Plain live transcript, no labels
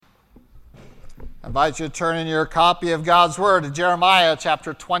I invite you to turn in your copy of God's Word to Jeremiah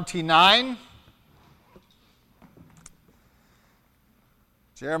chapter 29.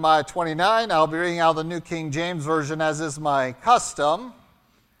 Jeremiah 29, I'll be reading out of the New King James Version as is my custom.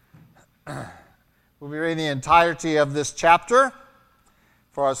 We'll be reading the entirety of this chapter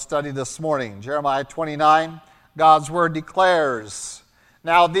for our study this morning. Jeremiah 29, God's Word declares,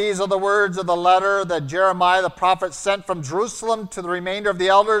 "Now these are the words of the letter that Jeremiah the prophet sent from Jerusalem to the remainder of the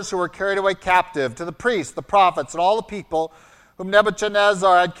elders who were carried away captive, to the priests, the prophets, and all the people whom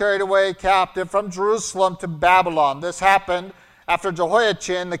Nebuchadnezzar had carried away captive from Jerusalem to Babylon. This happened after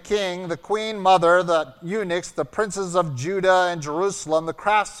Jehoiachin the king, the queen mother, the eunuchs, the princes of Judah and Jerusalem, the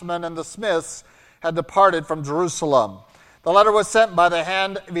craftsmen and the smiths had departed from Jerusalem. The letter was sent by the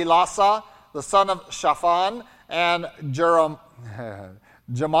hand of Elasah, the son of Shaphan, and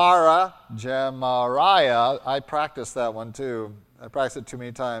Gemariah, I practiced that one too. I practiced it too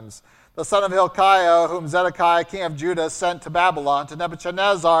many times. The son of Hilkiah, whom Zedekiah, king of Judah, sent to Babylon, to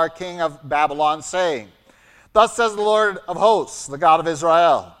Nebuchadnezzar, king of Babylon, saying, Thus says the Lord of hosts, the God of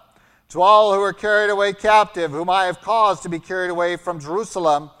Israel, to all who are carried away captive, whom I have caused to be carried away from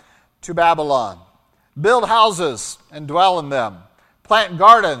Jerusalem to Babylon. Build houses and dwell in them. Plant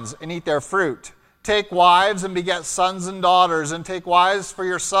gardens and eat their fruit. Take wives and beget sons and daughters, and take wives for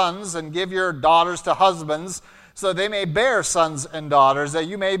your sons, and give your daughters to husbands, so that they may bear sons and daughters, that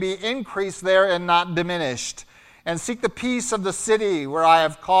you may be increased there and not diminished. And seek the peace of the city where I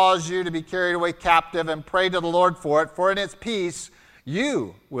have caused you to be carried away captive, and pray to the Lord for it, for in its peace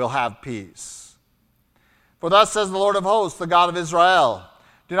you will have peace. For thus says the Lord of hosts, the God of Israel,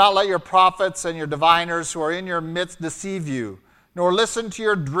 Do not let your prophets and your diviners who are in your midst deceive you, nor listen to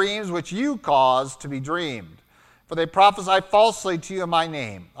your dreams which you cause to be dreamed. For they prophesy falsely to you in my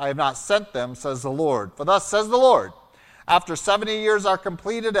name. I have not sent them, says the Lord. For thus says the Lord, After 70 years are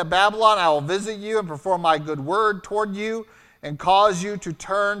completed at Babylon, I will visit you and perform my good word toward you and cause you to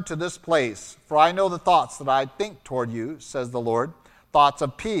turn to this place. For I know the thoughts that I think toward you, says the Lord, thoughts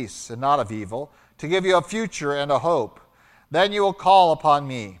of peace and not of evil, to give you a future and a hope. Then you will call upon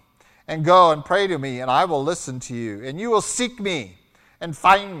me and go and pray to me, and I will listen to you. And you will seek me and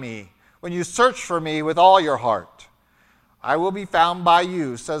find me when you search for me with all your heart. I will be found by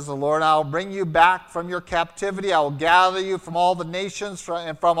you, says the Lord. I will bring you back from your captivity. I will gather you from all the nations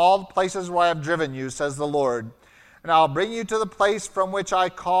and from all the places where I have driven you, says the Lord. And I will bring you to the place from which I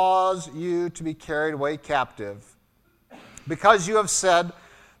cause you to be carried away captive. Because you have said,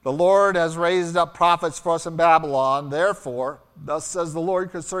 The Lord has raised up prophets for us in Babylon. Therefore, thus says the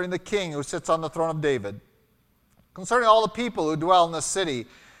Lord concerning the king who sits on the throne of David, concerning all the people who dwell in this city,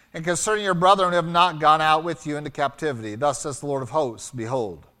 and concerning your brethren who have not gone out with you into captivity. Thus says the Lord of hosts,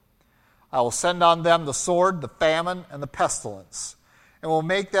 Behold, I will send on them the sword, the famine, and the pestilence, and will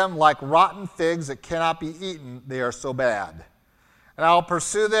make them like rotten figs that cannot be eaten, they are so bad. And I will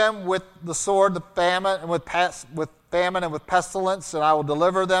pursue them with the sword, the famine, and with famine and with pestilence, and I will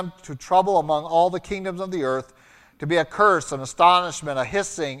deliver them to trouble among all the kingdoms of the earth, to be a curse, an astonishment, a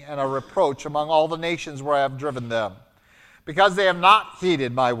hissing, and a reproach among all the nations where I have driven them. Because they have not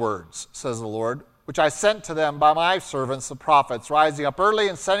heeded my words, says the Lord, which I sent to them by my servants the prophets, rising up early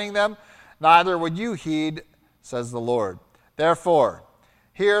and sending them, neither would you heed, says the Lord. Therefore,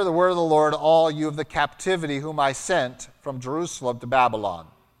 hear the word of the Lord, all you of the captivity whom I sent from Jerusalem to Babylon.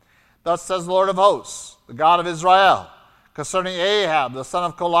 Thus says the Lord of hosts, the God of Israel, concerning Ahab, the son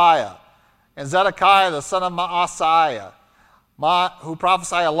of Koliah, and Zedekiah, the son of Maaseiah, who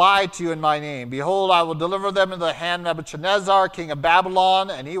prophesy a lie to you in my name. Behold, I will deliver them into the hand of Nebuchadnezzar, king of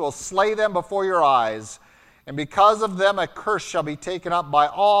Babylon, and he will slay them before your eyes. And because of them a curse shall be taken up by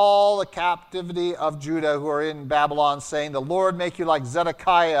all the captivity of Judah who are in Babylon, saying, The Lord make you like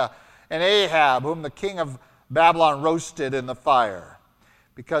Zedekiah and Ahab, whom the king of Babylon roasted in the fire.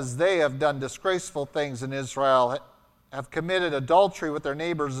 Because they have done disgraceful things in Israel, have committed adultery with their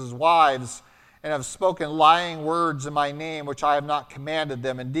neighbors' wives, and have spoken lying words in my name, which I have not commanded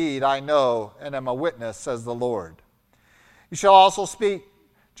them. Indeed, I know and am a witness, says the Lord. You shall also speak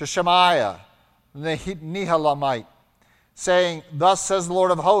to Shemaiah, the Nehelamite, saying, Thus says the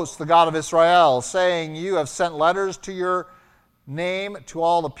Lord of hosts, the God of Israel, saying, You have sent letters to your name to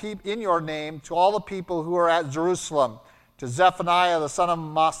all the people in your name to all the people who are at Jerusalem, to Zephaniah the son of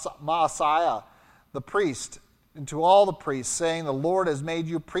Maaseiah, the priest, and to all the priests, saying, The Lord has made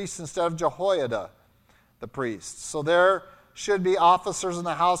you priests instead of Jehoiada, the priest. So there should be officers in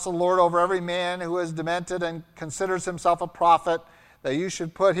the house of the Lord over every man who is demented and considers himself a prophet, that you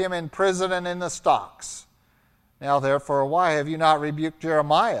should put him in prison and in the stocks. Now therefore, why have you not rebuked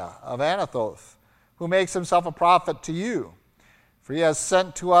Jeremiah of Anathoth, who makes himself a prophet to you? For he has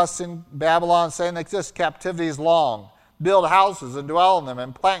sent to us in Babylon, saying that this captivity is long. Build houses and dwell in them,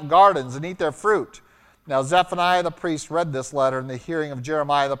 and plant gardens and eat their fruit. Now Zephaniah the priest read this letter in the hearing of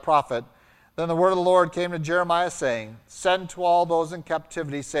Jeremiah the prophet. Then the word of the Lord came to Jeremiah, saying, Send to all those in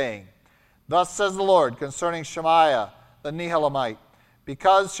captivity, saying, Thus says the Lord concerning Shemaiah the Nehelamite,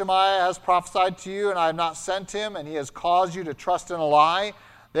 because Shemaiah has prophesied to you, and I have not sent him, and he has caused you to trust in a lie,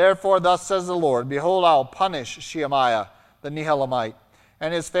 therefore thus says the Lord, Behold, I will punish Shemaiah the Nehelamite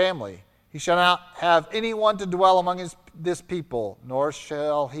and his family. He shall not have anyone to dwell among this people, nor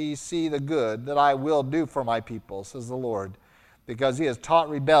shall he see the good that I will do for my people, says the Lord, because he has taught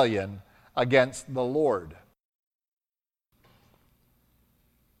rebellion against the Lord.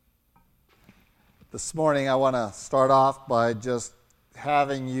 This morning I want to start off by just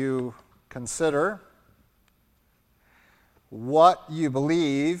having you consider what you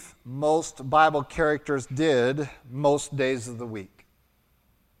believe most Bible characters did most days of the week.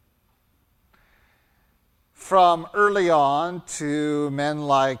 From early on to men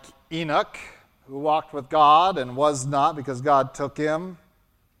like Enoch, who walked with God and was not because God took him,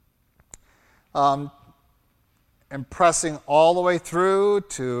 and pressing all the way through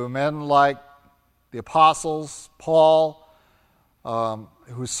to men like the apostles, Paul,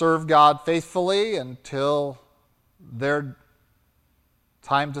 who served God faithfully until their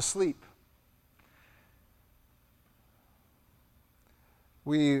time to sleep.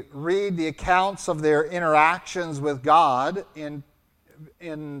 We read the accounts of their interactions with God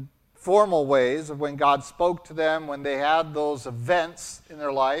in formal ways of when God spoke to them, when they had those events in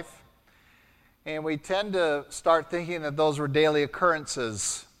their life. And we tend to start thinking that those were daily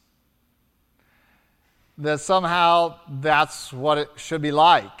occurrences, that somehow that's what it should be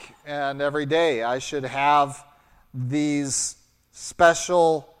like. And every day I should have these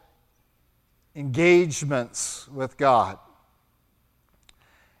special engagements with God.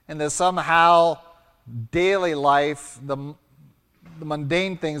 And that somehow daily life, the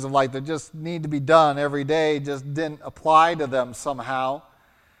mundane things of life that just need to be done every day just didn't apply to them somehow.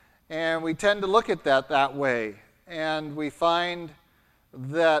 And we tend to look at that way. And we find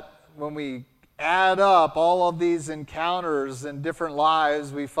that when we add up all of these encounters in different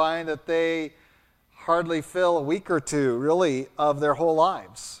lives, we find that they hardly fill a week or two, really, of their whole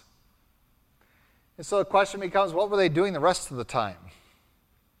lives. And so the question becomes, what were they doing the rest of the time?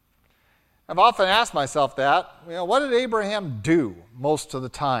 I've often asked myself that. What did Abraham do most of the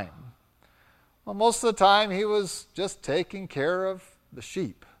time? Well, most of the time he was just taking care of the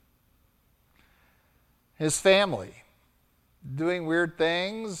sheep. His family, doing weird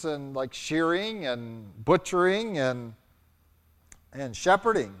things and like shearing and butchering and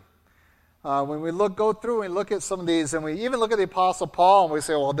shepherding. When we go through and look at some of these, and we even look at the Apostle Paul, and we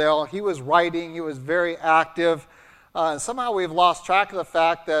say, well, he was writing, he was very active. And somehow we've lost track of the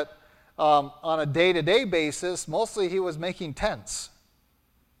fact that on a day-to-day basis, mostly he was making tents.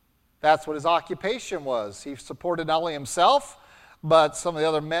 That's what his occupation was. He supported not only himself, but some of the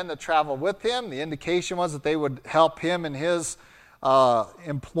other men that traveled with him. The indication was that they would help him in his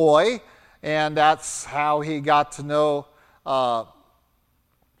employ, and that's how he got to know, I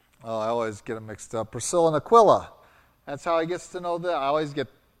always get them mixed up, Priscilla and Aquila. That's how he gets to know them. I always get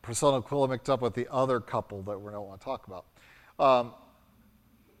Priscilla and Aquila mixed up with the other couple that we don't want to talk about.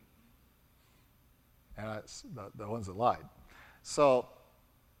 And the ones that lied. So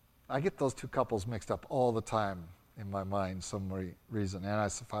I get those two couples mixed up all the time in my mind, some reason. Anna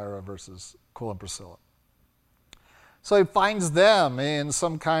and Sapphira versus Aquila and Priscilla. So he finds them in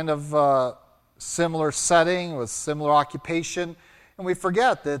some kind of similar setting with similar occupation. And we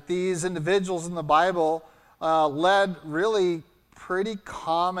forget that these individuals in the Bible led really pretty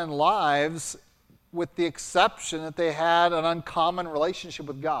common lives, with the exception that they had an uncommon relationship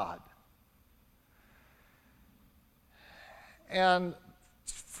with God. And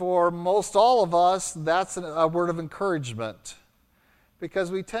for most all of us, that's a word of encouragement.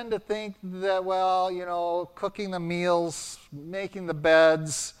 Because we tend to think that, cooking the meals, making the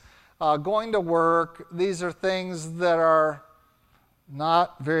beds, going to work, these are things that are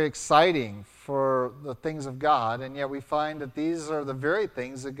not very exciting for the things of God. And yet we find that these are the very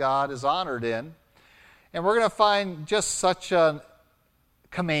things that God is honored in. And we're going to find just such a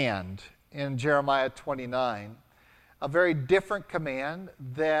command in Jeremiah 29. A very different command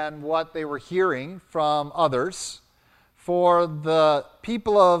than what they were hearing from others for the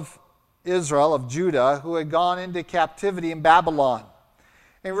people of Israel, of Judah, who had gone into captivity in Babylon.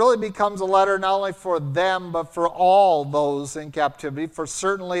 It really becomes a letter not only for them, but for all those in captivity. For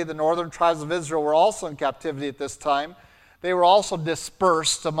certainly the northern tribes of Israel were also in captivity at this time. They were also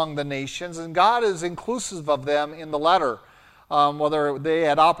dispersed among the nations, and God is inclusive of them in the letter. whether they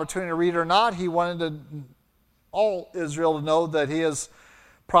had opportunity to read or not. He wanted all Israel to know that his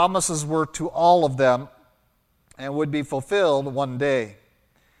promises were to all of them and would be fulfilled one day.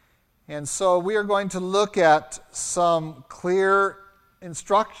 And so we are going to look at some clear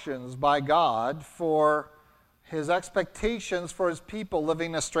instructions by God for his expectations for his people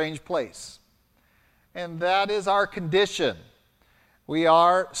living in a strange place. And that is our condition. We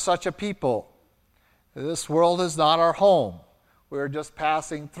are such a people. This world is not our home. We are just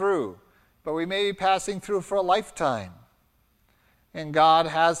passing through. But we may be passing through for a lifetime. And God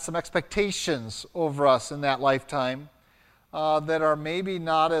has some expectations over us in that lifetime that are maybe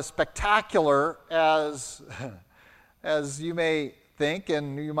not as spectacular as you may think.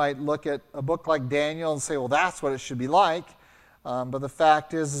 And you might look at a book like Daniel and say, well, that's what it should be like. But the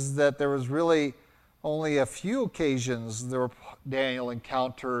fact is that there was really only a few occasions where Daniel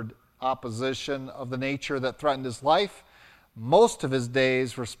encountered opposition of the nature that threatened his life. Most of his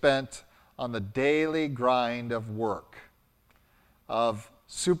days were spent on the daily grind of work, of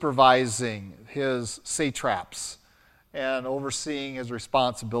supervising his satraps and overseeing his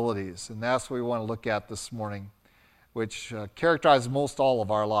responsibilities. And that's what we want to look at this morning, which characterizes most all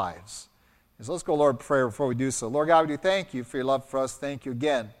of our lives. So let's go, Lord, prayer before we do so. Lord God, we do thank you for your love for us. Thank you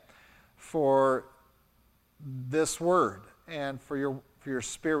again for this word and for your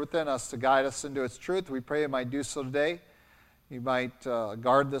Spirit within us to guide us into its truth. We pray you might do so today. You might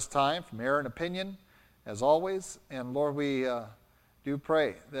guard this time from error and opinion, as always. And Lord, we do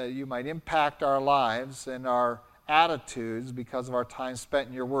pray that you might impact our lives and our attitudes because of our time spent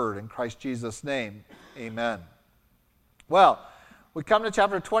in your word. In Christ Jesus' name, amen. Well, we come to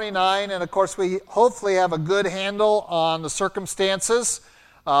chapter 29, and of course we hopefully have a good handle on the circumstances.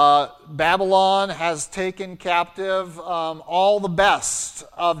 Babylon has taken captive all the best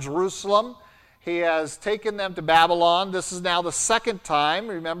of Jerusalem. He has taken them to Babylon. This is now the second time.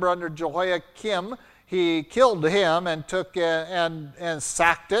 Remember, under Jehoiakim, he killed him and took and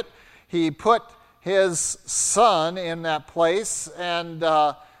sacked it. He put his son in that place, and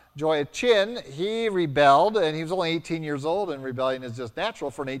Jehoiachin, he rebelled, and he was only 18 years old, and rebellion is just natural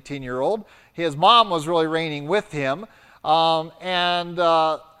for an 18-year-old. His mom was really reigning with him, and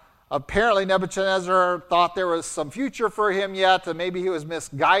apparently Nebuchadnezzar thought there was some future for him yet, and maybe he was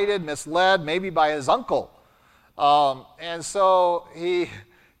misguided, misled, maybe by his uncle. And so he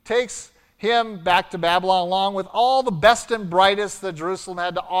takes him back to Babylon along with all the best and brightest that Jerusalem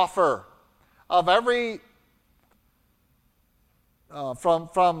had to offer. Of every,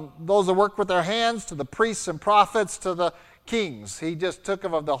 from those that worked with their hands to the priests and prophets to the kings. He just took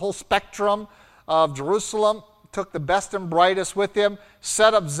of the whole spectrum of Jerusalem, took the best and brightest with him,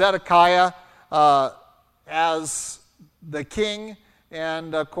 set up Zedekiah as the king.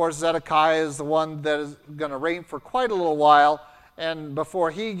 And of course, Zedekiah is the one that is going to reign for quite a little while, and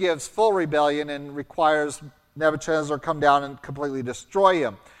before he gives full rebellion and requires Nebuchadnezzar to come down and completely destroy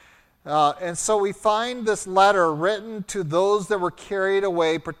him. And so we find this letter written to those that were carried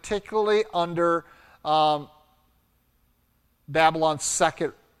away, particularly under Babylon's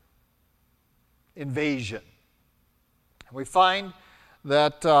second invasion. We find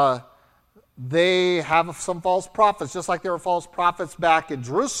that they have some false prophets, just like there were false prophets back in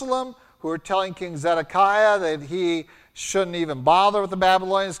Jerusalem who were telling King Zedekiah that he shouldn't even bother with the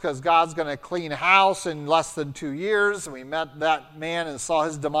Babylonians because God's going to clean house in less than 2 years. And we met that man and saw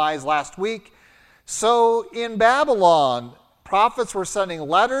his demise last week. So in Babylon, prophets were sending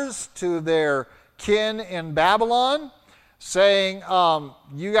letters to their kin in Babylon saying,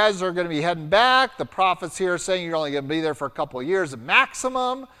 you guys are going to be heading back. The prophets here are saying you're only going to be there for a couple of years at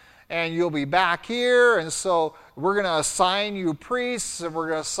maximum, and you'll be back here. And so we're going to assign you priests, and we're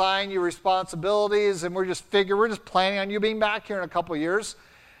going to assign you responsibilities, and we're just planning on you being back here in a couple of years.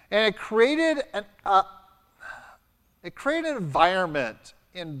 And it created an environment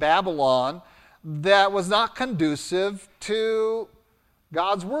in Babylon that was not conducive to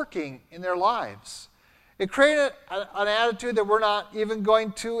God's working in their lives. It created an attitude that we're not even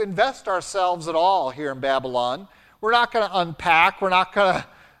going to invest ourselves at all here in Babylon. We're not going to unpack. We're not going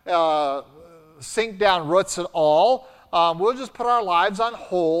to sink down roots at all. We'll just put our lives on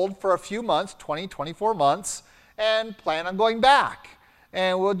hold for a few months, 20, 24 months, and plan on going back.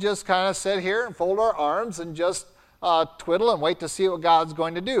 And we'll just kind of sit here and fold our arms and just twiddle and wait to see what God's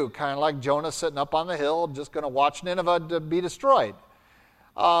going to do. Kind of like Jonah sitting up on the hill, just going to watch Nineveh to be destroyed.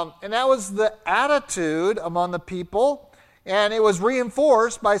 And that was the attitude among the people, and it was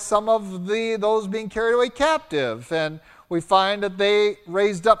reinforced by some of those being carried away captive. And we find that they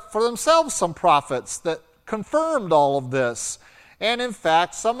raised up for themselves some prophets that confirmed all of this. And in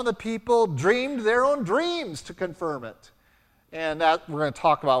fact, some of the people dreamed their own dreams to confirm it. And that we're going to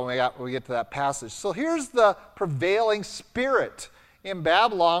talk about when we get to that passage. So here's the prevailing spirit in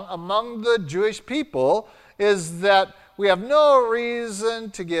Babylon among the Jewish people, is that we have no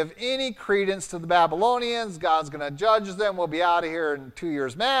reason to give any credence to the Babylonians. God's going to judge them. We'll be out of here in 2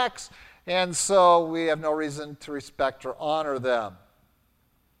 years max. And so we have no reason to respect or honor them.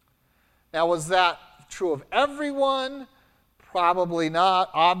 Now, was that true of everyone? Probably not.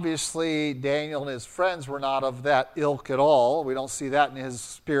 Obviously, Daniel and his friends were not of that ilk at all. We don't see that in his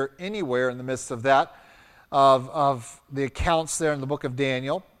spirit anywhere in the midst of that, of the accounts there in the book of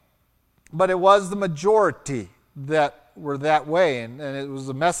Daniel. But it was the majority that were that way, and it was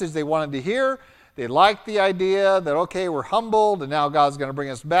the message they wanted to hear. They liked the idea that, okay, we're humbled, and now God's going to bring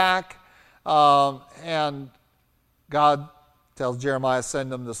us back. And God tells Jeremiah,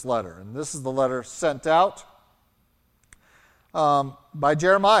 send them this letter. And this is the letter sent out by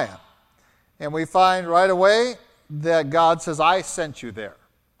Jeremiah. And we find right away that God says, I sent you there.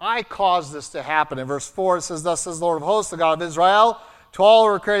 I caused this to happen. In verse 4 it says, thus says the Lord of hosts, the God of Israel, to all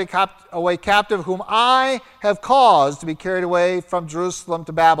who are carried away captive, whom I have caused to be carried away from Jerusalem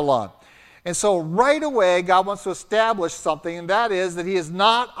to Babylon. And so right away God wants to establish something, and that is that he is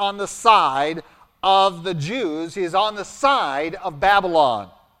not on the side of the Jews. He is on the side of Babylon.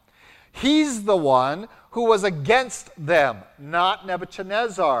 He's the one who was against them, not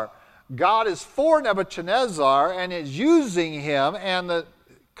Nebuchadnezzar. God is for Nebuchadnezzar and is using him and the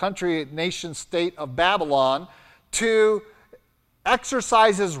country, nation, state of Babylon to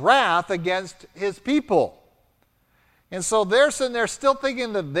exercise his wrath against his people. And so they're sitting there still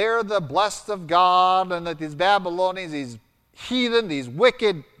thinking that they're the blessed of God and that these Babylonians, these heathen, these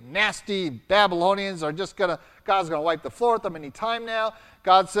wicked, nasty Babylonians are just God's going to wipe the floor with them any time now.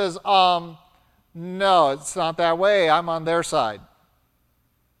 God says, no, it's not that way. I'm on their side.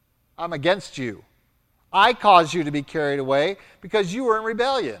 I'm against you. I caused you to be carried away because you were in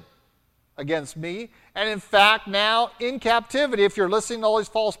rebellion against me. And in fact, now in captivity, if you're listening to all these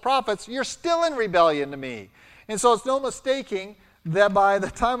false prophets, you're still in rebellion to me. And so it's no mistaking that by the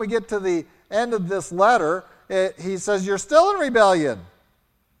time we get to the end of this letter, he says you're still in rebellion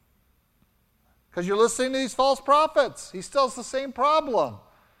because you're listening to these false prophets. He still has the same problem.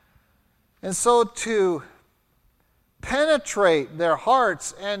 And so to penetrate their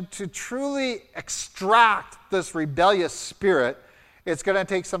hearts and to truly extract this rebellious spirit, it's going to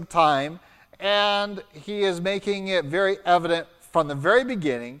take some time. And he is making it very evident from the very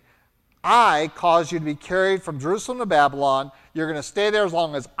beginning, I caused you to be carried from Jerusalem to Babylon. You're going to stay there as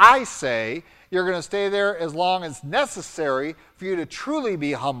long as I say. You're going to stay there as long as necessary for you to truly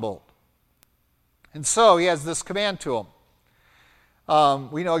be humbled. And so he has this command to them.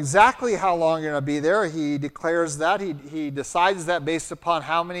 We know exactly how long you're going to be there. He declares that. He decides that based upon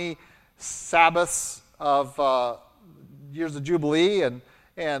how many Sabbaths of years of Jubilee and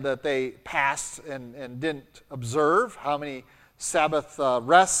that they passed and didn't observe, how many Sabbath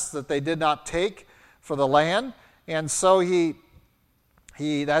rests that they did not take for the land. And so he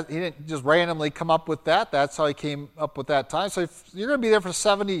didn't just randomly come up with that. That's how he came up with that time. So you're going to be there for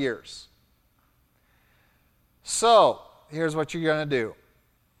 70 years. So here's what you're going to do.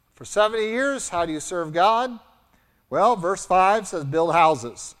 For 70 years, how do you serve God? Well, verse 5 says, build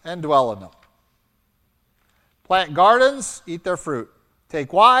houses and dwell in them. Plant gardens, eat their fruit.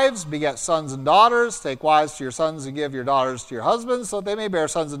 Take wives, beget sons and daughters. Take wives to your sons and give your daughters to your husbands, so that they may bear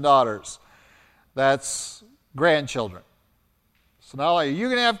sons and daughters. That's grandchildren. So not only are you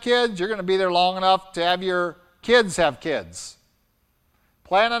going to have kids, you're going to be there long enough to have your kids have kids.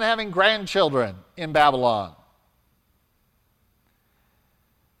 Plan on having grandchildren in Babylon.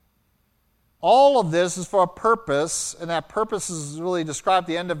 All of this is for a purpose, and that purpose is really described at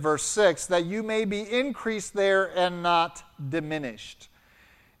the end of verse 6, that you may be increased there and not diminished.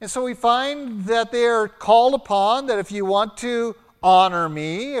 And so we find that they are called upon that if you want to honor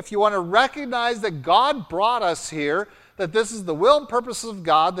me, if you want to recognize that God brought us here, that this is the will and purpose of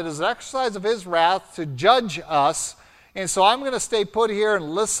God, that is an exercise of his wrath to judge us, and so I'm going to stay put here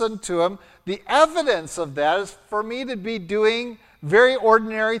and listen to him. The evidence of that is for me to be doing very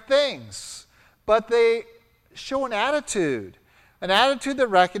ordinary things. But they show an attitude that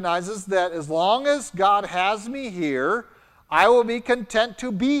recognizes that as long as God has me here, I will be content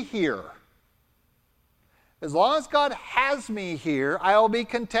to be here. As long as God has me here, I will be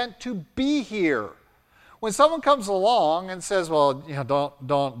content to be here. When someone comes along and says, well,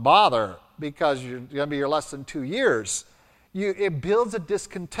 don't bother because you're going to be here less than 2 years, it builds a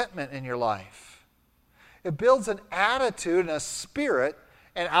discontentment in your life. It builds an attitude and a spirit.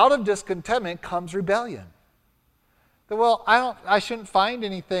 And out of discontentment comes rebellion. That, well, I shouldn't find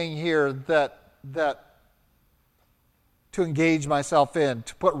anything here that to engage myself in,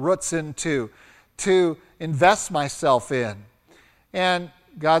 to put roots into, to invest myself in. And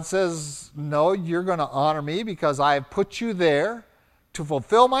God says, no, you're going to honor me because I have put you there to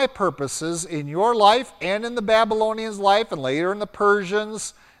fulfill my purposes in your life and in the Babylonians' life and later in the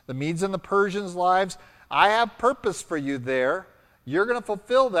Persians, the Medes and the Persians' lives. I have purpose for you there. You're going to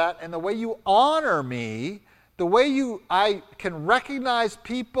fulfill that. And the way you honor me, the way I can recognize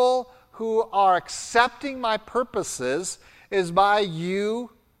people who are accepting my purposes is by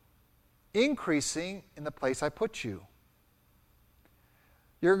you increasing in the place I put you.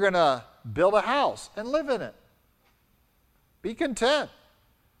 You're going to build a house and live in it. Be content.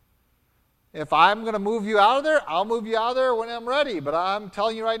 If I'm going to move you out of there, I'll move you out of there when I'm ready. But I'm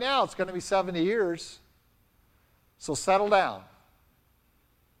telling you right now, it's going to be 70 years. So settle down.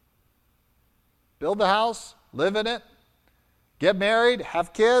 Build the house, live in it, get married,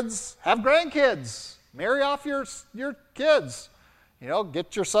 have kids, have grandkids. Marry off your kids.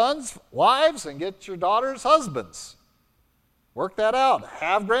 Get your sons wives and get your daughters husbands. Work that out.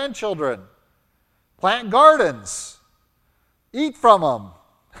 Have grandchildren. Plant gardens. Eat from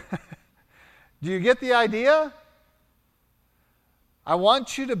them. Do you get the idea? I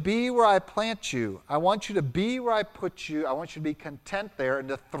want you to be where I plant you. I want you to be where I put you. I want you to be content there and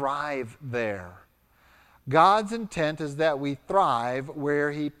to thrive there. God's intent is that we thrive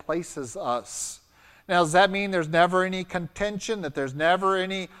where He places us. Now, does that mean there's never any contention, that there's never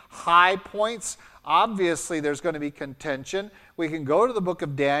any high points? Obviously, there's going to be contention. We can go to the book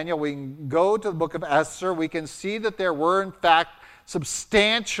of Daniel. We can go to the book of Esther. We can see that there were, in fact,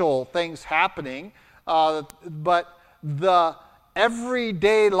 substantial things happening. But the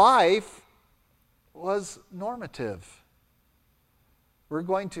everyday life was normative. We're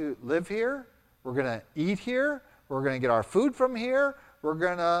going to live here. We're going to eat here. We're going to get our food from here. We're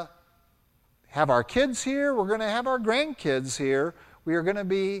going to have our kids here. We're going to have our grandkids here. We are going to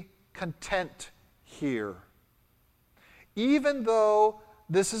be content here. Even though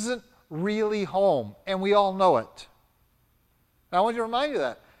this isn't really home, and we all know it. And I want to remind you of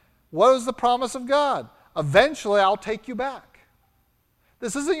that. What is the promise of God? Eventually, I'll take you back.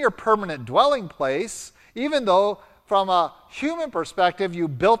 This isn't your permanent dwelling place, even though from a human perspective, you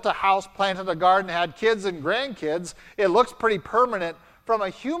built a house, planted a garden, had kids and grandkids. It looks pretty permanent from a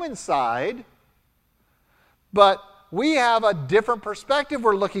human side, but we have a different perspective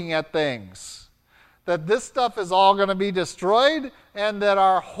we're looking at things. That this stuff is all going to be destroyed and that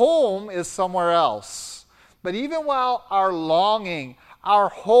our home is somewhere else. But even while our longing, our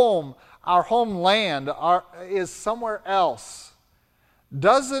homeland is somewhere else,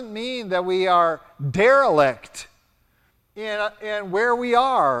 doesn't mean that we are derelict in where we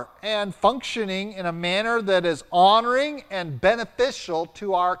are and functioning in a manner that is honoring and beneficial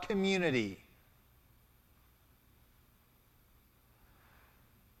to our community.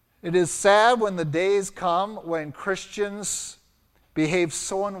 It is sad when the days come when Christians behave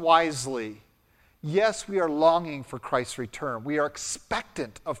so unwisely. Yes, we are longing for Christ's return. We are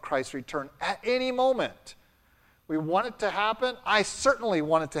expectant of Christ's return at any moment. We want it to happen. I certainly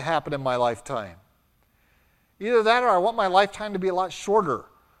want it to happen in my lifetime. Either that or I want my lifetime to be a lot shorter.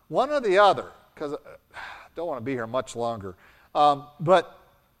 One or the other, because I don't want to be here much longer. But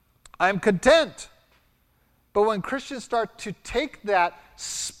I'm content. But when Christians start to take that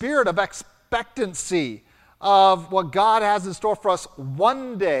spirit of expectancy of what God has in store for us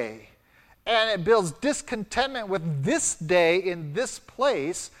one day, and it builds discontentment with this day in this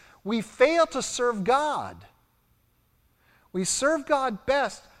place, we fail to serve God. We serve God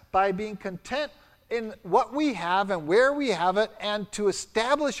best by being content in what we have and where we have it, and to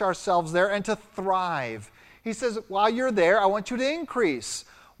establish ourselves there and to thrive. He says, while you're there, I want you to increase.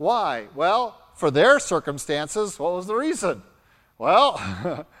 Why? Well, for their circumstances, what was the reason?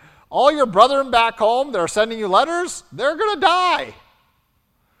 Well, all your brethren back home that are sending you letters, they're going to die.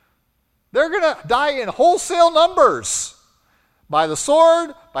 They're going to die in wholesale numbers. By the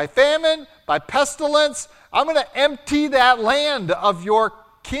sword, by famine, by pestilence. I'm going to empty that land of your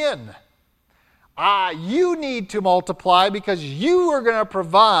kin. You need to multiply because you are going to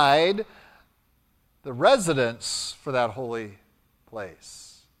provide the residence for that holy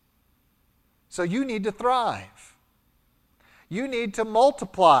place. So you need to thrive. You need to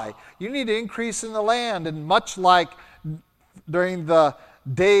multiply. You need to increase in the land. And much like during the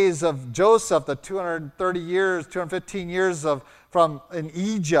days of Joseph, the 215 years in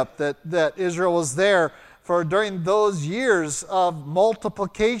Egypt that Israel was there, for during those years of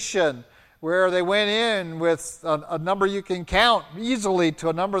multiplication, where they went in with a number you can count easily to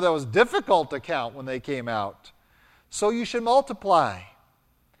a number that was difficult to count when they came out. So you should multiply,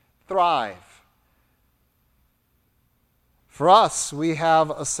 thrive. For us, we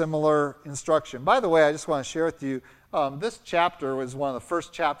have a similar instruction. By the way, I just want to share with you, this chapter was one of the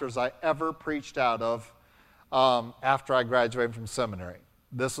first chapters I ever preached out of after I graduated from seminary.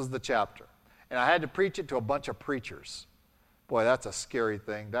 This was the chapter. And I had to preach it to a bunch of preachers. Boy, that's a scary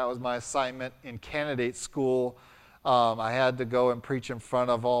thing. That was my assignment in candidate school. I had to go and preach in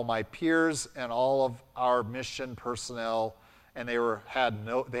front of all my peers and all of our mission personnel, and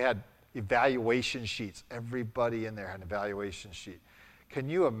they had evaluation sheets. Everybody in there had an evaluation sheet. Can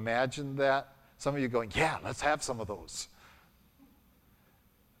you imagine that? Some of you going, yeah, let's have some of those.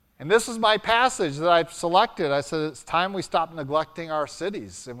 And this is my passage that I've selected. I said, it's time we stop neglecting our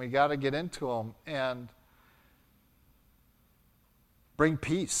cities, and we got to get into them and bring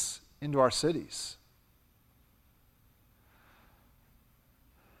peace into our cities.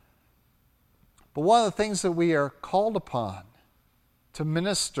 But one of the things that we are called upon to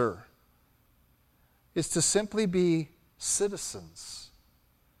minister is to simply be citizens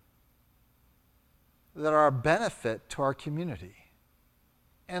that are a benefit to our community.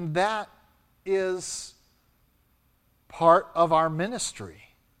 And that is part of our ministry.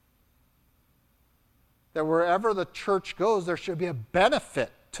 That wherever the church goes, there should be a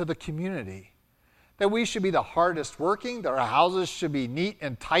benefit to the community. That we should be the hardest working, that our houses should be neat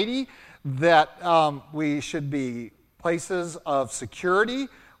and tidy, that we should be places of security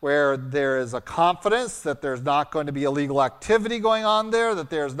where there is a confidence that there's not going to be illegal activity going on there, that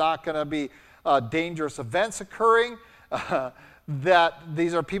there's not going to be dangerous events occurring, that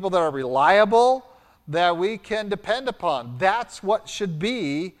these are people that are reliable, that we can depend upon. That's what should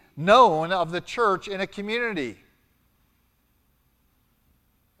be known of the church in a community.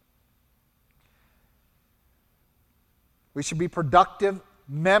 We should be productive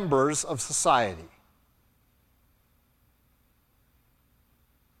members of society.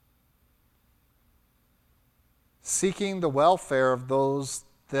 Seeking the welfare of those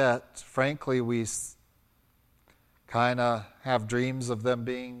that, frankly, we kind of have dreams of them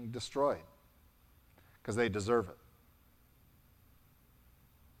being destroyed because they deserve it.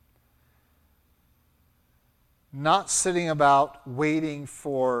 Not sitting about waiting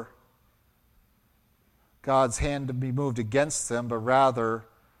for God's hand to be moved against them, but rather,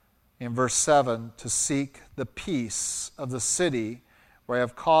 in verse 7, to seek the peace of the city where I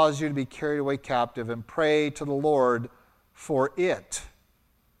have caused you to be carried away captive, and pray to the Lord for it.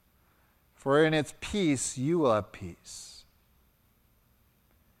 For in its peace you will have peace.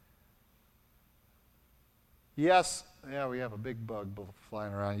 Yes, yeah, we have a big bug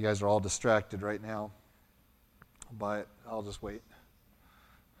flying around. You guys are all distracted right now. But I'll just wait.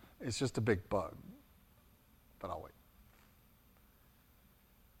 It's just a big bug. But I'll wait.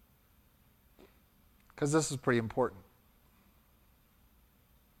 Because this is pretty important.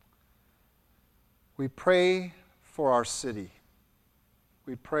 We pray for our city.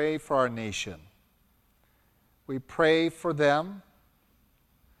 We pray for our nation. We pray for them.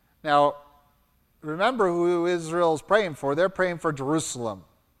 Now, remember who Israel is praying for. They're praying for Jerusalem.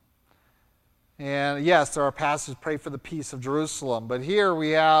 And yes, there are passages pray for the peace of Jerusalem. But here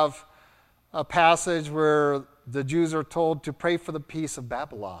we have a passage where the Jews are told to pray for the peace of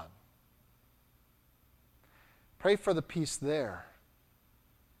Babylon. Pray for the peace there.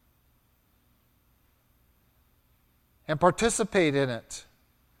 And participate in it.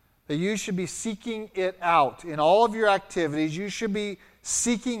 That you should be seeking it out. In all of your activities, you should be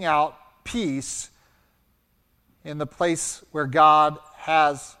seeking out peace in the place where God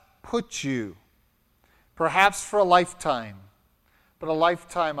has put you. Perhaps for a lifetime. But a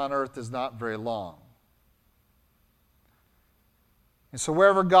lifetime on earth is not very long. And so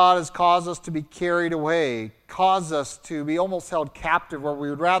wherever God has caused us to be carried away, caused us to be almost held captive where we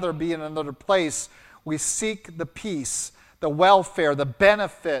would rather be in another place, we seek the peace, the welfare, the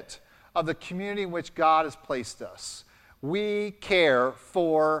benefit of the community in which God has placed us. We care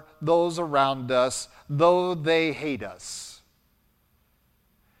for those around us, though they hate us.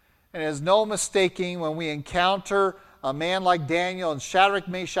 And it is no mistaking when we encounter a man like Daniel and Shadrach,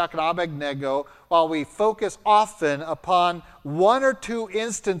 Meshach, and Abednego, while we focus often upon one or two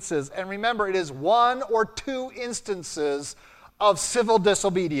instances, and remember, it is one or two instances of civil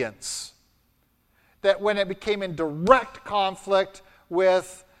disobedience, that when it became in direct conflict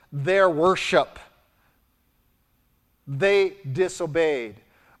with their worship, they disobeyed.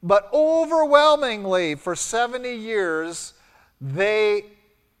 But overwhelmingly, for 70 years, they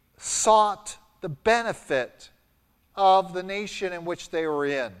sought the benefit of the nation in which they were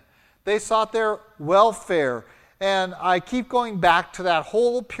in. They sought their welfare. And I keep going back to that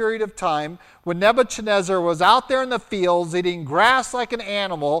whole period of time when Nebuchadnezzar was out there in the fields eating grass like an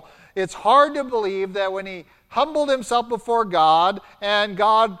animal. It's hard to believe that when he humbled himself before God, and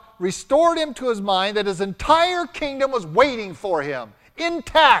God restored him to his mind that his entire kingdom was waiting for him,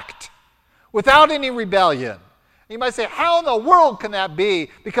 intact, without any rebellion. You might say, how in the world can that be?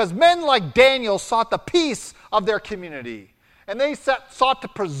 Because men like Daniel sought the peace of their community, and they sought to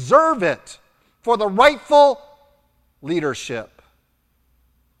preserve it for the rightful leadership.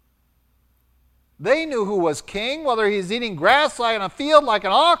 They knew who was king, whether he's eating grass like in a field like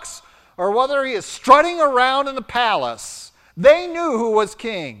an ox, or whether he is strutting around in the palace. They knew who was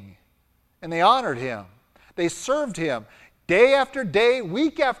king, and they honored him. They served him day after day,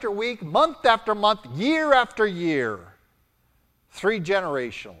 week after week, month after month, year after year, 3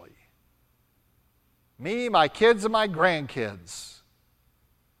 generationally. Me, my kids, and my grandkids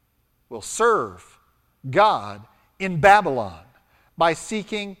will serve God in Babylon by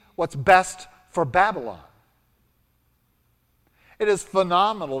seeking what's best for Babylon. It is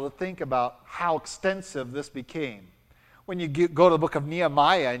phenomenal to think about how extensive this became. When you go to the book of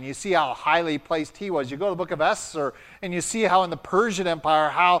Nehemiah and you see how highly placed he was, you go to the book of Esther and you see how in the Persian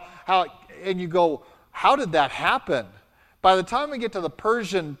Empire, and you go, how did that happen? By the time we get to the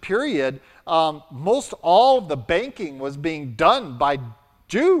Persian period, most all of the banking was being done by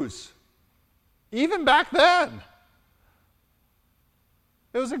Jews, even back then.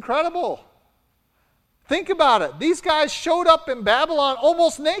 It was incredible. Think about it. These guys showed up in Babylon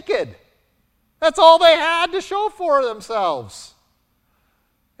almost naked. That's all they had to show for themselves.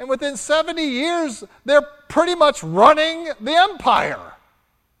 And within 70 years, they're pretty much running the empire.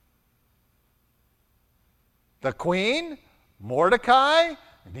 The queen, Mordecai,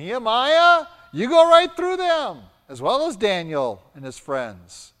 Nehemiah, you go right through them, as well as Daniel and his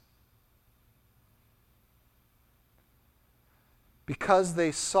friends. Because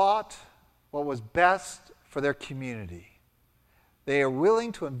they sought what was best for their community. They are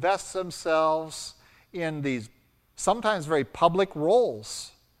willing to invest themselves in these sometimes very public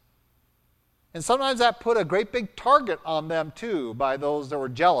roles. And sometimes that put a great big target on them too by those that were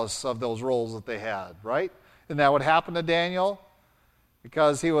jealous of those roles that they had, right? Isn't that what happened to Daniel?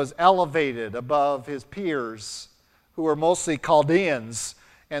 Because he was elevated above his peers who were mostly Chaldeans,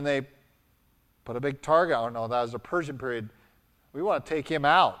 and they put a big target. Oh no, that was the Persian period. We want to take him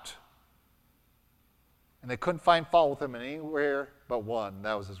out. And they couldn't find fault with him anywhere but one.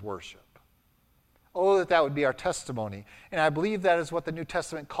 That was his worship. Oh, that would be our testimony. And I believe that is what the New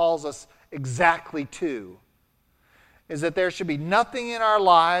Testament calls us exactly to. Is that there should be nothing in our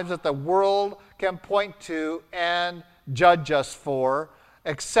lives that the world can point to and judge us for,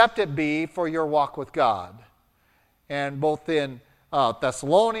 except it be for your walk with God. And both in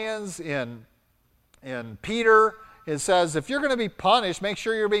Thessalonians, in Peter, it says, if you're going to be punished, make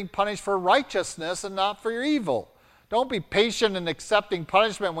sure you're being punished for righteousness and not for your evil. Don't be patient in accepting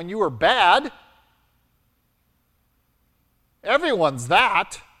punishment when you were bad. Everyone's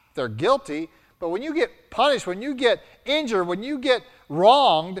that. They're guilty. But when you get punished, when you get injured, when you get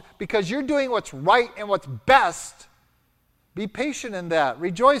wronged because you're doing what's right and what's best, be patient in that.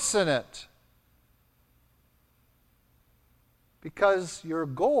 Rejoice in it. Because your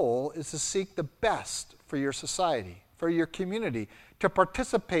goal is to seek the best for your society, for your community, to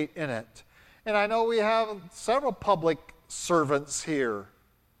participate in it. And I know we have several public servants here,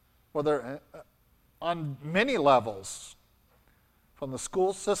 whether on many levels, from the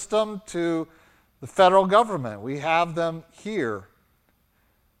school system to the federal government. We have them here.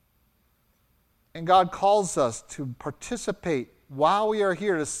 And God calls us to participate while we are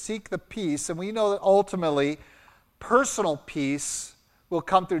here to seek the peace, and we know that ultimately personal peace will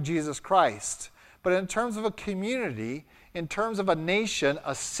come through Jesus Christ. But in terms of a community, in terms of a nation,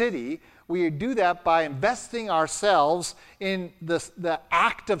 a city, we do that by investing ourselves in the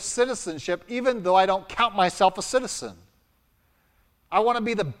act of citizenship, even though I don't count myself a citizen. I want to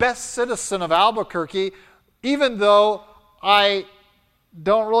be the best citizen of Albuquerque, even though I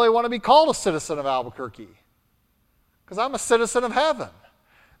don't really want to be called a citizen of Albuquerque, because I'm a citizen of heaven.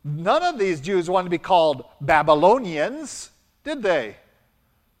 None of these Jews wanted to be called Babylonians, did they?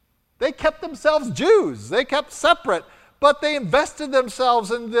 They kept themselves Jews. They kept separate, but they invested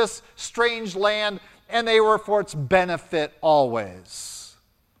themselves in this strange land, and they were for its benefit always.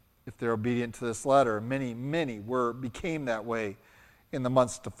 If they're obedient to this letter, many became that way in the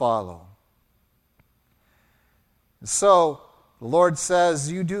months to follow. And so the Lord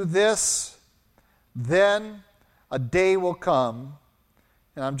says, you do this, then a day will come,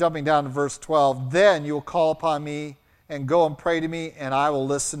 and I'm jumping down to verse 12, then you will call upon me and go and pray to me, and I will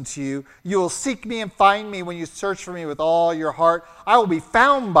listen to you. You will seek me and find me when you search for me with all your heart. I will be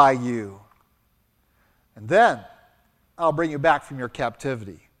found by you. And then I'll bring you back from your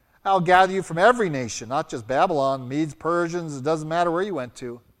captivity. I'll gather you from every nation, not just Babylon, Medes, Persians, it doesn't matter where you went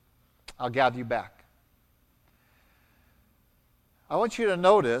to. I'll gather you back. I want you to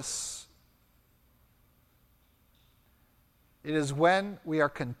notice it is when we are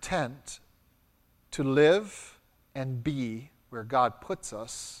content to live and be where God puts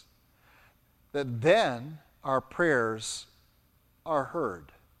us that then our prayers are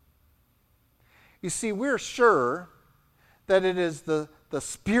heard. You see, we're sure that it is the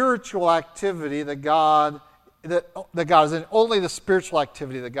spiritual activity that God is in, only the spiritual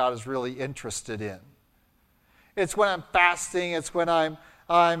activity that God is really interested in. It's when I'm fasting, it's when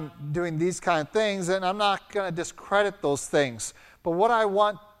I'm doing these kind of things, and I'm not going to discredit those things. But what I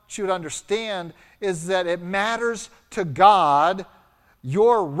want you to understand is that it matters to God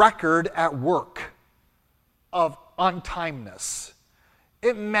your record at work of untimeness.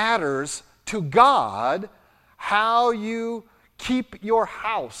 It matters to God how you keep your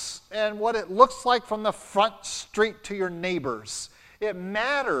house and what it looks like from the front street to your neighbors. It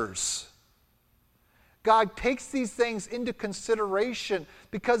matters. God takes these things into consideration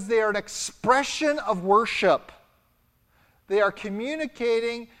because they are an expression of worship. They are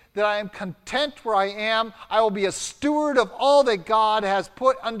communicating that I am content where I am. I will be a steward of all that God has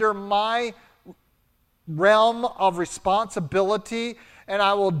put under my realm of responsibility, and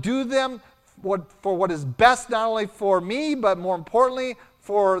I will do them for what is best, not only for me, but more importantly,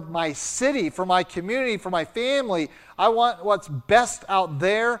 for my city, for my community, for my family. I want what's best out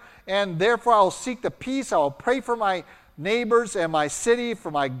there, and therefore I will seek the peace. I will pray for my neighbors and my city, for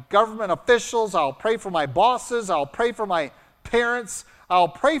my government officials. I'll pray for my bosses. I'll pray for my parents. I'll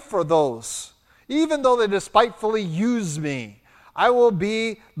pray for those, even though they despitefully use me. I will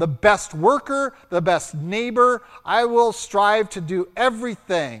be the best worker, the best neighbor. I will strive to do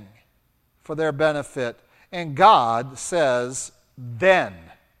everything for their benefit. And God says, then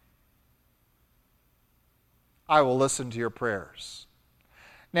I will listen to your prayers.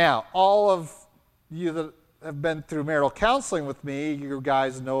 Now, all of you that have been through marital counseling with me, you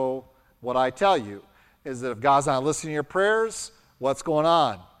guys know what I tell you, is that if God's not listening to your prayers, what's going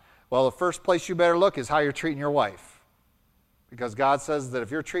on? Well, the first place you better look is how you're treating your wife. Because God says that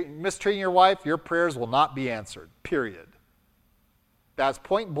if you're mistreating your wife, your prayers will not be answered, period. That's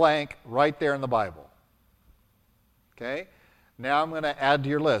point blank right there in the Bible. Okay? Now I'm going to add to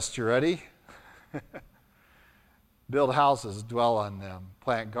your list. You ready? Build houses, dwell on them,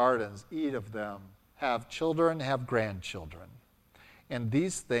 plant gardens, eat of them, have children, have grandchildren. And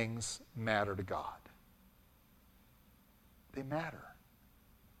these things matter to God. They matter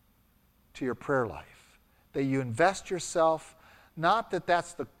to your prayer life. That you invest yourself, not that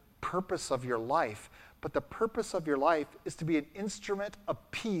that's the purpose of your life, but the purpose of your life is to be an instrument of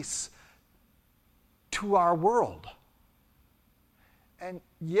peace to our world. And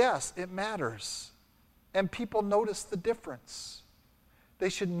yes, it matters. And people notice the difference. They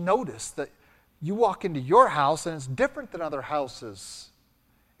should notice that you walk into your house and it's different than other houses.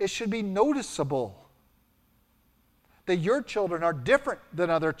 It should be noticeable that your children are different than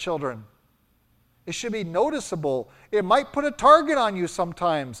other children. It should be noticeable. It might put a target on you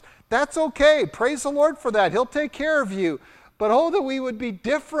sometimes. That's okay. Praise the Lord for that. He'll take care of you. But oh, that we would be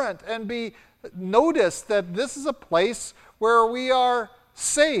different and be noticed that this is a place where we are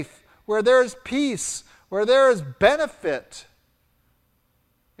safe, where there is peace, where there is benefit.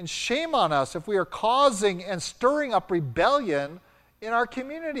 And shame on us if we are causing and stirring up rebellion in our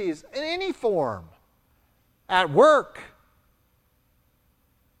communities in any form, at work,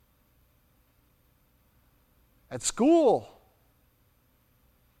 at school,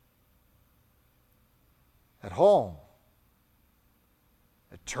 at home,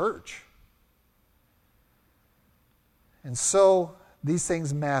 at church. And so these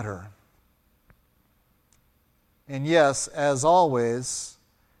things matter. And yes, as always,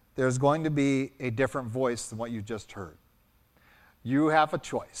 there's going to be a different voice than what you just heard. You have a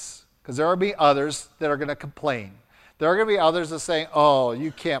choice, because there will be others that are going to complain. There are going to be others that say, oh,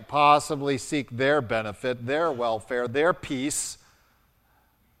 you can't possibly seek their benefit, their welfare, their peace,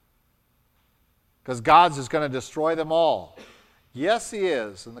 because God's just going to destroy them all. Yes, He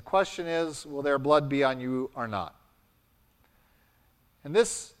is. And the question is, will their blood be on you or not? And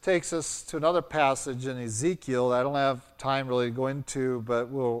this takes us to another passage in Ezekiel that I don't have time really to go into, but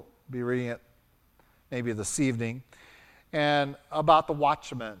we'll be reading it maybe this evening, and about the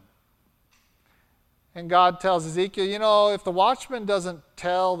watchman. And God tells Ezekiel, you know, if the watchman doesn't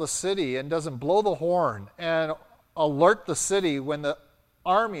tell the city and doesn't blow the horn and alert the city when the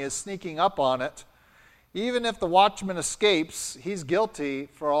army is sneaking up on it, even if the watchman escapes, he's guilty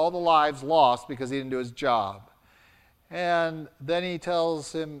for all the lives lost because he didn't do his job. And then he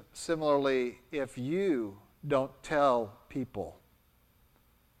tells him similarly, if you don't tell people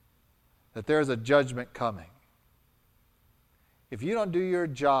that there's a judgment coming, if you don't do your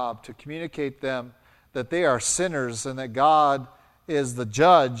job to communicate them that they are sinners and that God is the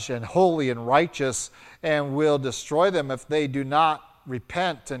judge and holy and righteous and will destroy them if they do not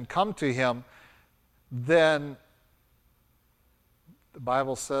repent and come to him, then the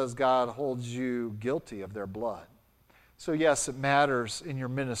Bible says God holds you guilty of their blood. So yes, it matters in your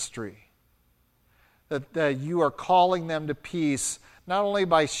ministry that you are calling them to peace, not only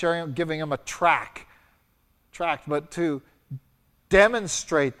by giving them a tract, but to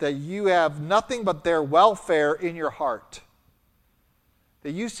demonstrate that you have nothing but their welfare in your heart.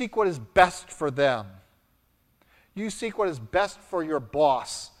 That you seek what is best for them. You seek what is best for your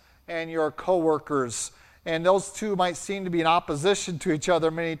boss and your coworkers. And those two might seem to be in opposition to each other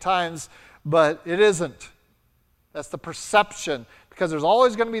many times, but it isn't. That's the perception, because there's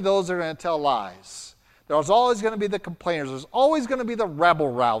always going to be those that are going to tell lies. There's always going to be the complainers. There's always going to be the rebel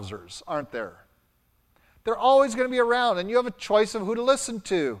rousers, aren't there? They're always going to be around, and you have a choice of who to listen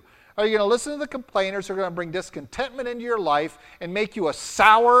to. Are you going to listen to the complainers who are going to bring discontentment into your life and make you a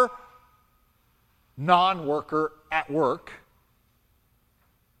sour non-worker at work?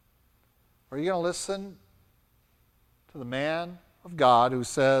 Or are you going to listen to the man of God who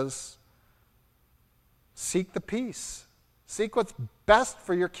says, seek the peace. Seek what's best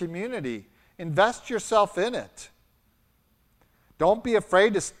for your community. Invest yourself in it. Don't be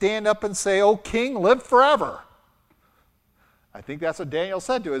afraid to stand up and say, "O king, live forever." I think that's what Daniel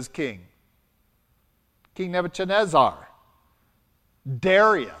said to his king. King Nebuchadnezzar.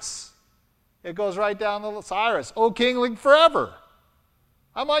 Darius. It goes right down to Cyrus. "O king, live forever.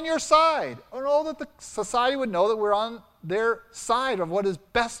 I'm on your side." And all that the society would know that we're on their side of what is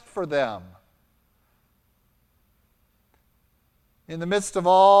best for them. In the midst of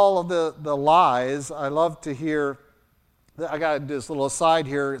all of the lies, I love to hear, I got to do this little aside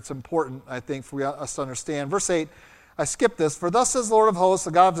here. It's important, I think, for us to understand. Verse 8, I skipped this. "For thus says the Lord of hosts,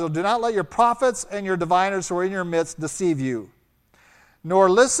 the God of Israel, do not let your prophets and your diviners who are in your midst deceive you, nor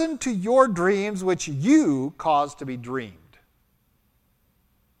listen to your dreams which you cause to be dreamed."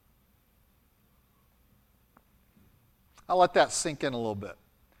 I'll let that sink in a little bit.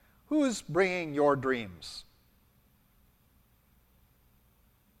 Who's bringing your dreams?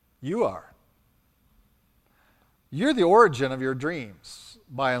 You are. You're the origin of your dreams,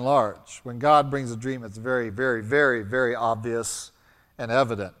 by and large. When God brings a dream, it's very, very, very, very obvious and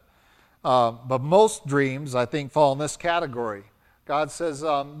evident. But most dreams, I think, fall in this category. God says,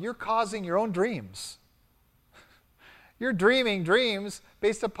 you're causing your own dreams. You're dreaming dreams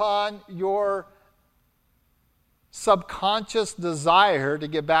based upon your subconscious desire to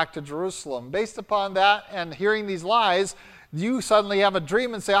get back to Jerusalem. Based upon that and hearing these lies, you suddenly have a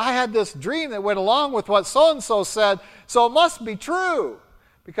dream and say, "I had this dream that went along with what so-and-so said, so it must be true."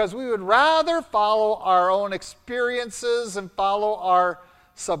 Because we would rather follow our own experiences and follow our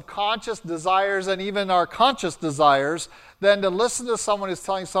subconscious desires and even our conscious desires than to listen to someone who's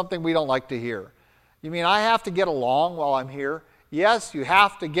telling something we don't like to hear. You mean I have to get along while I'm here? Yes, you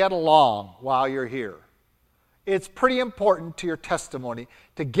have to get along while you're here. It's pretty important to your testimony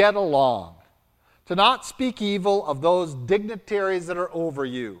to get along. To not speak evil of those dignitaries that are over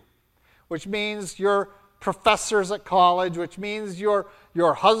you, which means your professors at college, which means your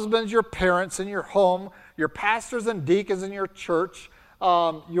husbands, your parents in your home, your pastors and deacons in your church,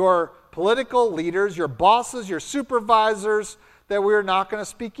 your political leaders, your bosses, your supervisors, that we're not going to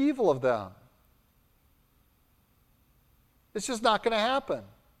speak evil of them. It's just not going to happen.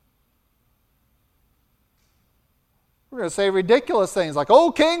 We're going to say ridiculous things like,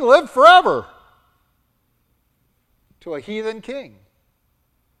 "O king, live forever," to a heathen king,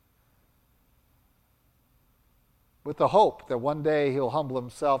 with the hope that one day he'll humble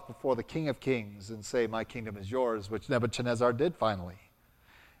himself before the King of Kings and say, "My kingdom is yours," which Nebuchadnezzar did finally.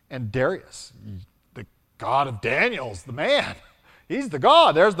 And Darius, the God of Daniel's the man. He's the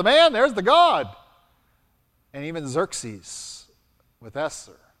God. There's the man, there's the God. And even Xerxes with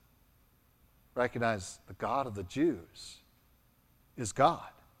Esther recognized the God of the Jews is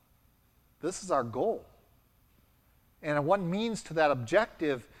God. This is our goal. And one means to that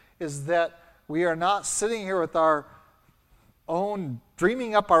objective is that we are not sitting here with our own,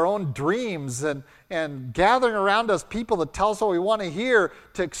 dreaming up our own dreams and gathering around us people that tell us what we want to hear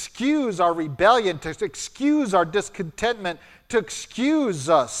to excuse our rebellion, to excuse our discontentment, to excuse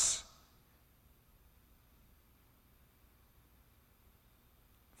us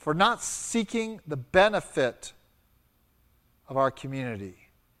for not seeking the benefit of our community.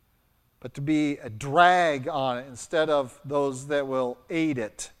 but to be a drag on it instead of those that will aid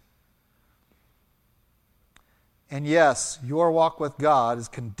it. And yes, your walk with God is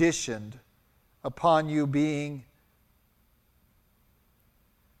conditioned upon you being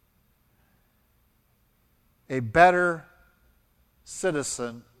a better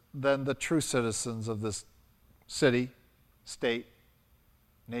citizen than the true citizens of this city, state,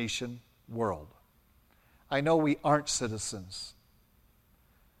 nation, world. I know we aren't citizens.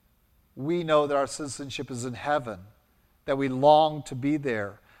 We know that our citizenship is in heaven, that we long to be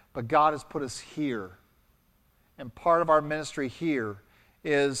there, but God has put us here. And part of our ministry here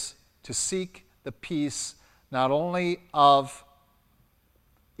is to seek the peace not only of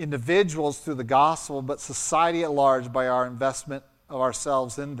individuals through the gospel, but society at large by our investment of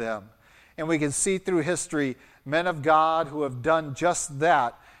ourselves in them. And we can see through history men of God who have done just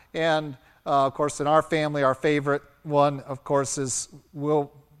that. And, of course, in our family, our favorite one, of course, is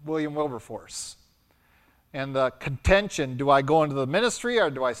William Wilberforce. And the contention, do I go into the ministry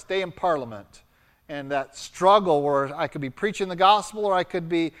or do I stay in Parliament? And that struggle where I could be preaching the gospel or I could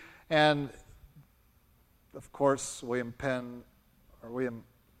be, and, of course, William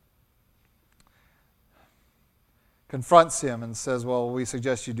confronts him and says, well, we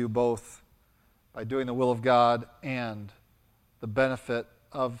suggest you do both by doing the will of God and the benefit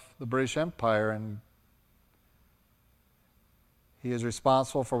of the British Empire. And he is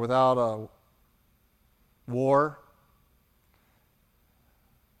responsible for, without a war,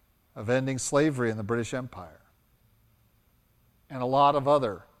 of ending slavery in the British Empire and a lot of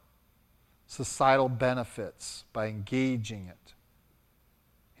other societal benefits by engaging it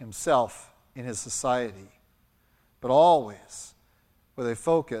himself in his society, but always with a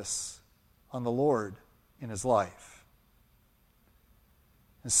focus on the Lord in his life.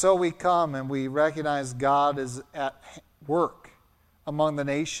 And so we come and we recognize God is at work among the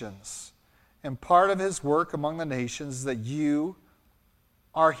nations. And part of his work among the nations is that you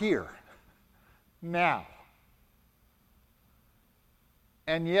are here now.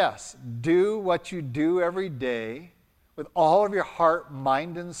 And yes, do what you do every day with all of your heart,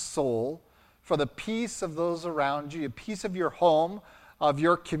 mind, and soul for the peace of those around you, the peace of your home, of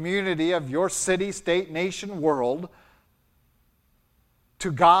your community, of your city, state, nation, world,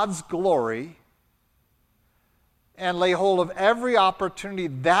 to God's glory, and lay hold of every opportunity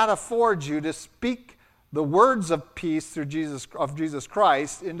that affords you to speak the words of peace through Jesus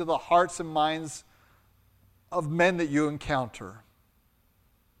Christ into the hearts and minds of men that you encounter.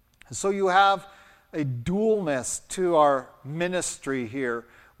 And so you have a dualness to our ministry here.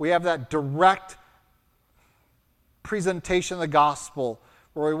 We have that direct presentation of the gospel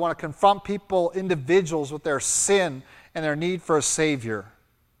where we want to confront people, individuals, with their sin and their need for a Savior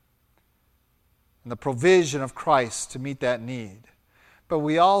and the provision of Christ to meet that need. But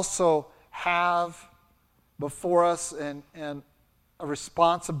we also have before us and a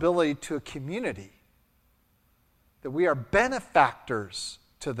responsibility to a community, that we are benefactors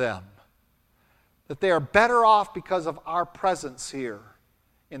to them, that they are better off because of our presence here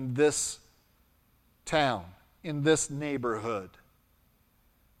in this town, in this neighborhood,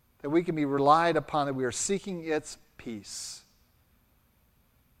 that we can be relied upon, that we are seeking its peace.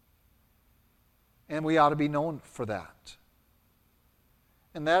 And we ought to be known for that.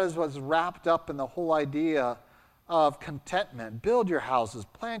 And that is what's wrapped up in the whole idea of contentment. Build your houses,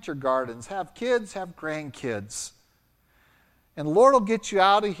 plant your gardens, have kids, have grandkids. And the Lord will get you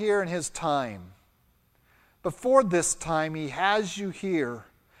out of here in his time. Before this time, he has you here.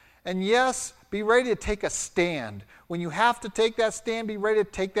 And yes, be ready to take a stand. When you have to take that stand, be ready to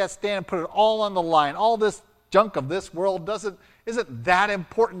take that stand and put it all on the line. All this junk of this world isn't that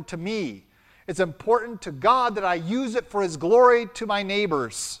important to me. It's important to God that I use it for his glory to my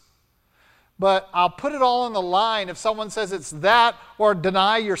neighbors. But I'll put it all on the line. If someone says it's that or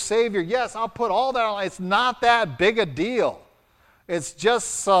deny your Savior, yes, I'll put all that on the line. It's not that big a deal. It's just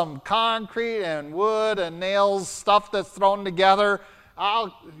some concrete and wood and nails, stuff that's thrown together.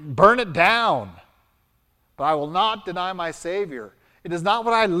 I'll burn it down. But I will not deny my Savior. It is not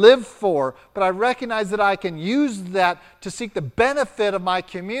what I live for, but I recognize that I can use that to seek the benefit of my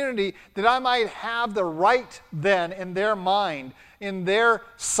community, that I might have the right then in their mind, in their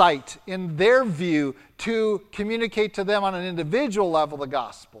sight, in their view, to communicate to them on an individual level the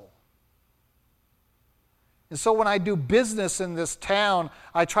gospel. And so when I do business in this town,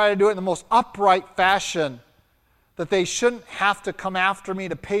 I try to do it in the most upright fashion, that they shouldn't have to come after me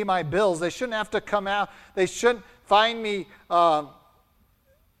to pay my bills. They shouldn't have to come out. They shouldn't find me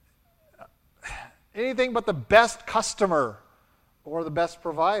anything but the best customer or the best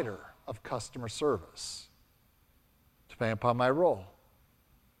provider of customer service, depending upon my role.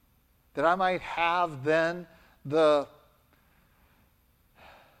 that I might have then the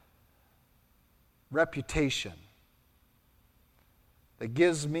reputation that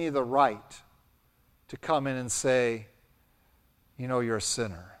gives me the right to come in and say, you know, you're a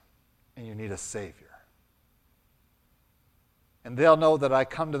sinner and you need a Savior. And they'll know that I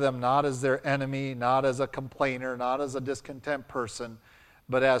come to them not as their enemy, not as a complainer, not as a discontent person,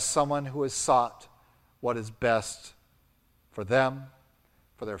 but as someone who has sought what is best for them,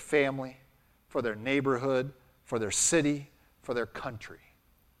 for their family, for their neighborhood, for their city, for their country.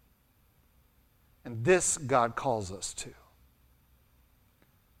 And this God calls us to.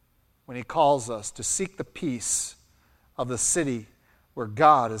 When He calls us to seek the peace of the city where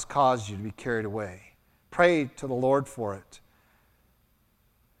God has caused you to be carried away. Pray to the Lord for it.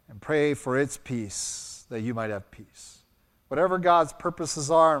 And pray for its peace, that you might have peace. Whatever God's purposes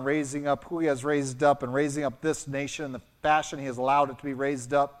are in raising up who He has raised up and raising up this nation in the fashion He has allowed it to be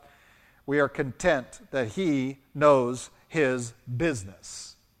raised up, we are content that He knows His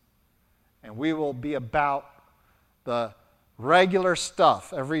business. And we will be about the regular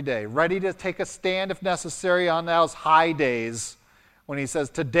stuff every day, ready to take a stand if necessary on those high days when He says,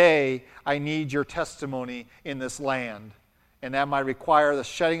 today I need your testimony in this land. And that might require the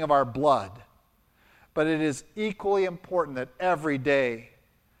shedding of our blood. But it is equally important that every day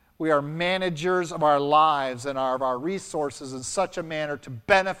we are managers of our lives and of our resources in such a manner to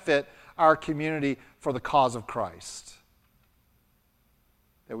benefit our community for the cause of Christ.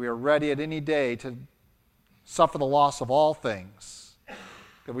 That we are ready at any day to suffer the loss of all things,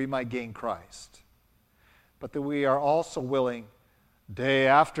 that we might gain Christ. But that we are also willing, day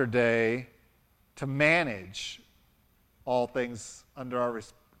after day, to manage all things under our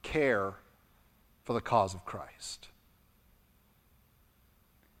care for the cause of Christ.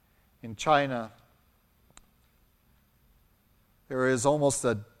 In China, there is almost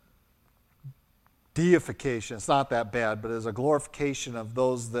a deification. It's not that bad, but there's a glorification of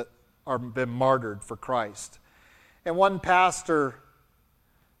those that are been martyred for Christ. And one pastor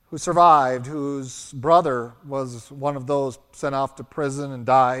who survived, whose brother was one of those sent off to prison and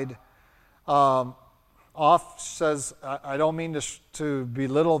died, says, I don't mean to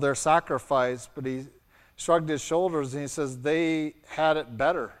belittle their sacrifice, but he shrugged his shoulders and he says, they had it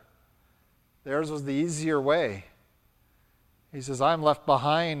better. Theirs was the easier way. He says, I'm left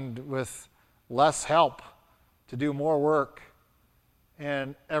behind with less help to do more work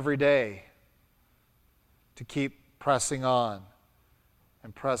and every day to keep pressing on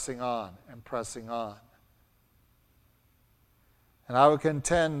and pressing on and pressing on. And I would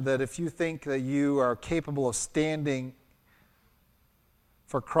contend that if you think that you are capable of standing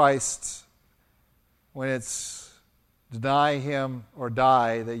for Christ when it's deny Him or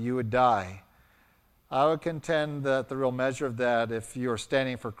die, that you would die. I would contend that the real measure of that, if you are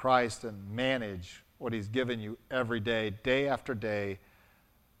standing for Christ and manage what He's given you every day after day,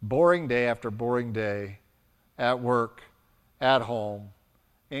 boring day after boring day, at work, at home,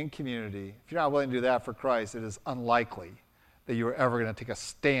 in community, if you're not willing to do that for Christ, it is unlikely that you are ever going to take a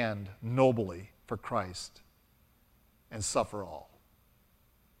stand nobly for Christ and suffer all.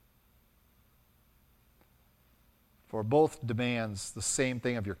 For both demands the same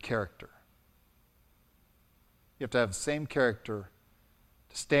thing of your character. You have to have the same character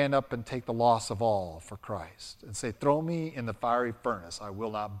to stand up and take the loss of all for Christ and say, throw me in the fiery furnace, I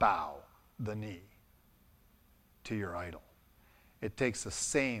will not bow the knee to your idol. It takes the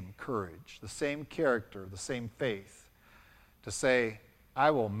same courage, the same character, the same faith to say,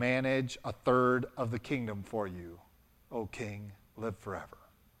 I will manage a third of the kingdom for you, O King, live forever.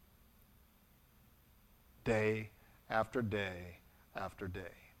 Day after day after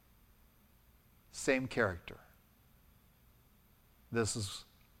day. Same character. This is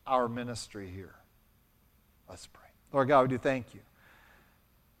our ministry here. Let's pray. Lord God, we do thank you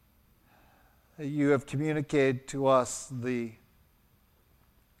that you have communicated to us the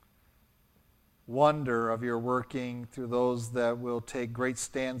wonder of your working through those that will take great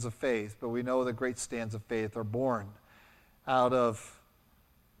stands of faith. But we know that great stands of faith are born out of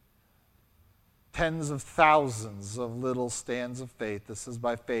tens of thousands of little stands of faith. This is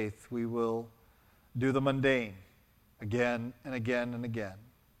by faith we will do the mundane again and again and again.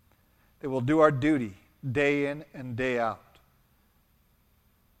 That we'll do our duty day in and day out.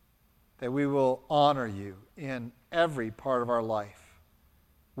 That we will honor you in every part of our life,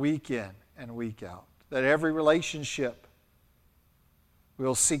 week in and week out. That every relationship, we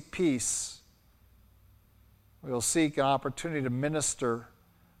will seek peace. We will seek an opportunity to minister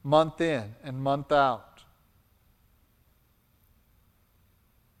month in and month out.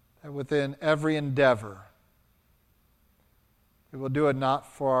 That within every endeavor, We will do it not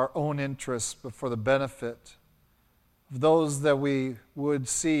for our own interests, but for the benefit of those that we would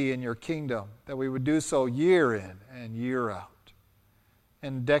see in your kingdom, that we would do so year in and year out,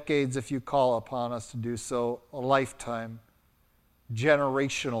 and decades if you call upon us to do so, a lifetime,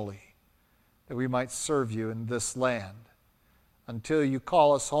 generationally, that we might serve you in this land until you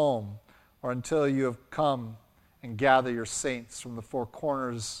call us home or until you have come and gather your saints from the four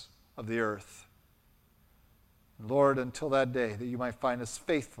corners of the earth. Lord, until that day, that you might find us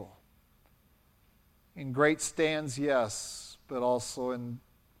faithful in great stands, yes, but also in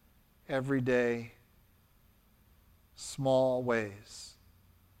everyday, small ways,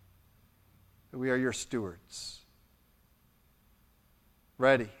 that we are your stewards,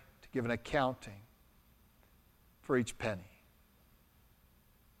 ready to give an accounting for each penny.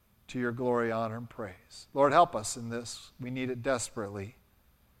 To your glory, honor, and praise. Lord, help us in this. We need it desperately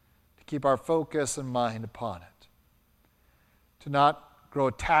to keep our focus and mind upon it, to not grow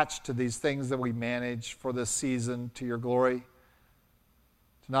attached to these things that we manage for this season to your glory,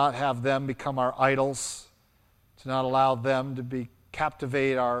 to not have them become our idols, to not allow them to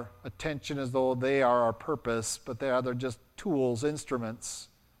captivate our attention as though they are our purpose, but they're just tools, instruments.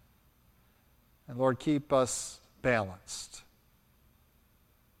 And Lord, keep us balanced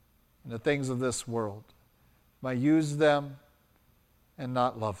in the things of this world. Might use them and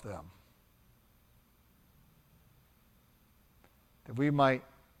not love them. That we might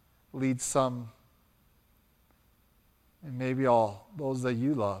lead some, and maybe all, those that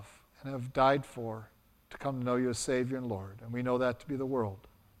you love and have died for, to come to know you as Savior and Lord. And we know that to be the world.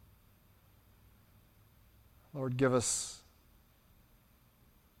 Lord, give us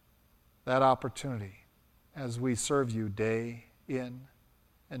that opportunity as we serve you day in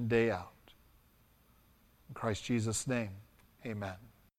and day out. In Christ Jesus' name, amen.